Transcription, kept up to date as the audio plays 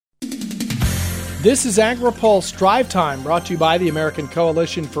This is AgriPulse Drive Time, brought to you by the American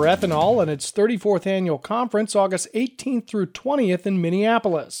Coalition for Ethanol and its 34th annual conference, August 18th through 20th in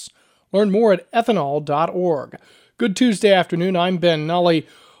Minneapolis. Learn more at ethanol.org. Good Tuesday afternoon, I'm Ben Nuelle.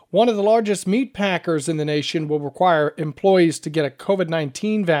 One of the largest meat packers in the nation will require employees to get a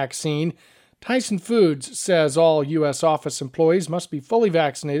COVID-19 vaccine. Tyson Foods says all U.S. office employees must be fully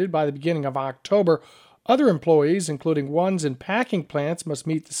vaccinated by the beginning of October. Other employees, including ones in packing plants, must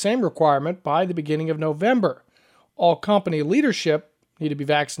meet the same requirement by the beginning of November. All company leadership need to be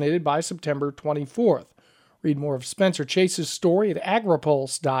vaccinated by September 24th. Read more of Spencer Chase's story at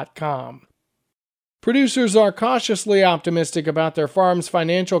agripulse.com. Producers are cautiously optimistic about their farm's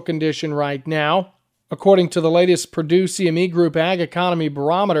financial condition right now. According to the latest Purdue CME Group Ag Economy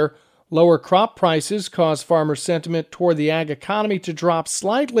Barometer, lower crop prices caused farmer sentiment toward the ag economy to drop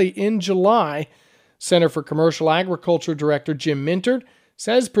slightly in July. Center for Commercial Agriculture Director Jim Mintert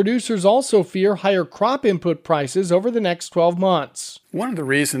says producers also fear higher crop input prices over the next 12 months. One of the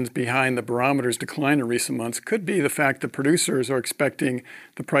reasons behind the barometer's decline in recent months could be the fact that producers are expecting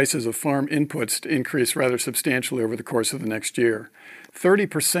the prices of farm inputs to increase rather substantially over the course of the next year.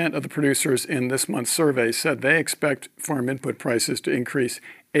 30% of the producers in this month's survey said they expect farm input prices to increase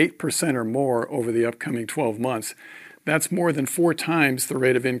 8% or more over the upcoming 12 months. That's more than 4 times the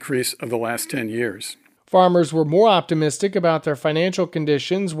rate of increase of the last 10 years. Farmers were more optimistic about their financial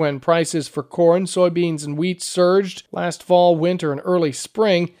conditions when prices for corn, soybeans, and wheat surged last fall, winter, and early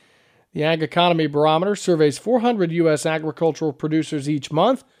spring. The Ag Economy Barometer surveys 400 U.S. agricultural producers each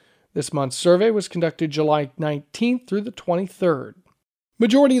month. This month's survey was conducted July 19th through the 23rd.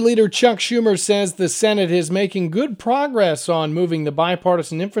 Majority Leader Chuck Schumer says the Senate is making good progress on moving the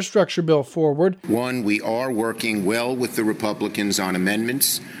bipartisan infrastructure bill forward. One, we are working well with the Republicans on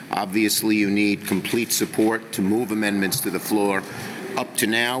amendments. Obviously, you need complete support to move amendments to the floor. Up to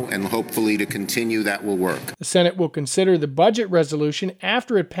now, and hopefully to continue, that will work. The Senate will consider the budget resolution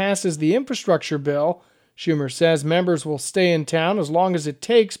after it passes the infrastructure bill. Schumer says members will stay in town as long as it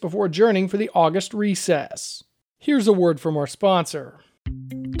takes before adjourning for the August recess. Here's a word from our sponsor.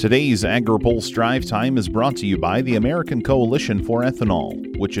 Today's AgriPulse Drive Time is brought to you by the American Coalition for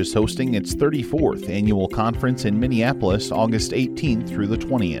Ethanol, which is hosting its 34th annual conference in Minneapolis, August 18th through the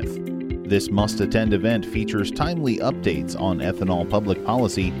 20th. This must-attend event features timely updates on ethanol public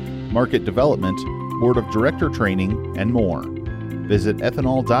policy, market development, board of director training, and more. Visit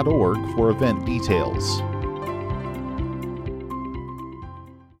ethanol.org for event details.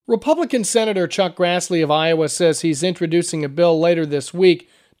 Republican Senator Chuck Grassley of Iowa says he's introducing a bill later this week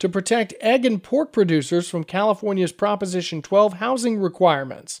to protect egg and pork producers from California's Proposition 12 housing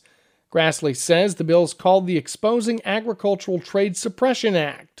requirements. Grassley says the bill is called the Exposing Agricultural Trade Suppression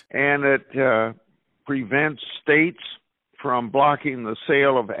Act. And it prevents states from blocking the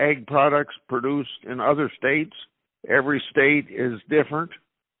sale of egg products produced in other states. Every state is different.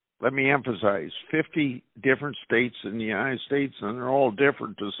 Let me emphasize, 50 different states in the United States, and they're all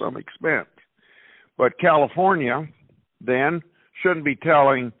different to some extent. But California, then, shouldn't be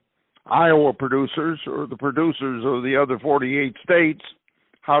telling Iowa producers or the producers of the other 48 states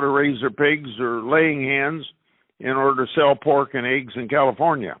how to raise their pigs or laying hens in order to sell pork and eggs in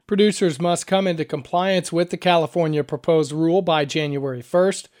California. Producers must come into compliance with the California proposed rule by January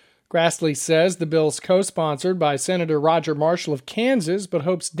 1st. Grassley says the bill's co-sponsored by Senator Roger Marshall of Kansas, but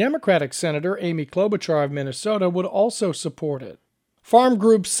hopes Democratic Senator Amy Klobuchar of Minnesota would also support it. Farm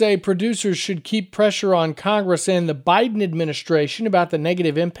groups say producers should keep pressure on Congress and the Biden administration about the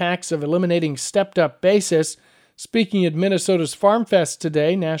negative impacts of eliminating stepped-up basis. Speaking at Minnesota's Farm Fest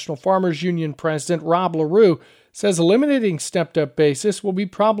today, National Farmers Union President Rob LaRue says eliminating stepped-up basis will be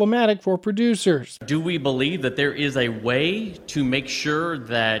problematic for producers. Do we believe that there is a way to make sure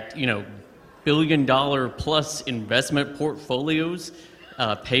that, billion-dollar plus investment portfolios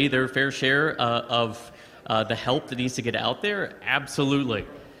pay their fair share of the help that needs to get out there? Absolutely.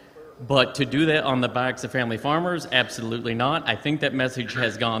 But to do that on the backs of family farmers, absolutely not. I think that message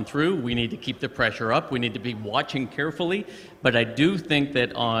has gone through. We need to keep the pressure up. We need to be watching carefully. But I do think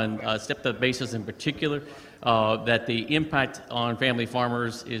that on stepped-up basis in particular, that the impact on family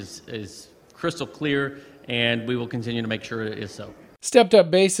farmers is crystal clear, and we will continue to make sure it is so. Stepped-up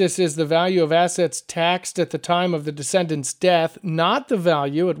basis is the value of assets taxed at the time of the descendant's death, not the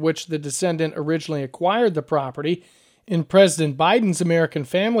value at which the descendant originally acquired the property. In President Biden's American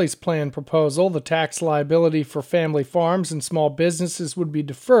Families Plan proposal, the tax liability for family farms and small businesses would be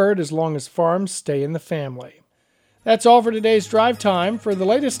deferred as long as farms stay in the family. That's all for today's Drive Time. For the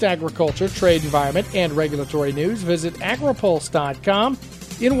latest agriculture, trade, environment, and regulatory news, visit agripulse.com.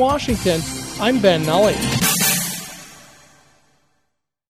 In Washington, I'm Ben Nuelle.